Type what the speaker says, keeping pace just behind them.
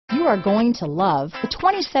you are going to love the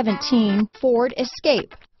 2017 Ford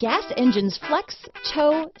Escape. Gas engines flex,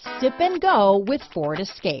 tow, sip and go with Ford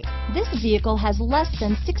Escape. This vehicle has less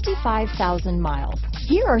than 65,000 miles.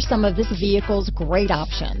 Here are some of this vehicle's great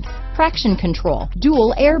options: traction control,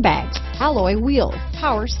 dual airbags, alloy wheels,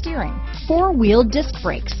 power steering, four-wheel disc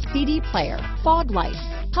brakes, CD player, fog lights,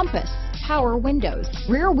 compass, power windows,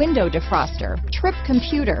 rear window defroster, trip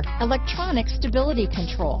computer, electronic stability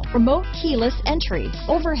control, remote keyless entry,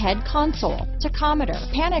 overhead console, tachometer,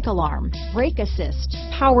 panic alarm, brake assist,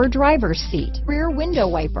 power driver's seat, rear window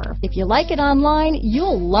wiper. If you like it online,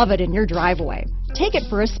 you'll love it in your driveway. Take it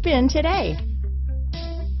for a spin today.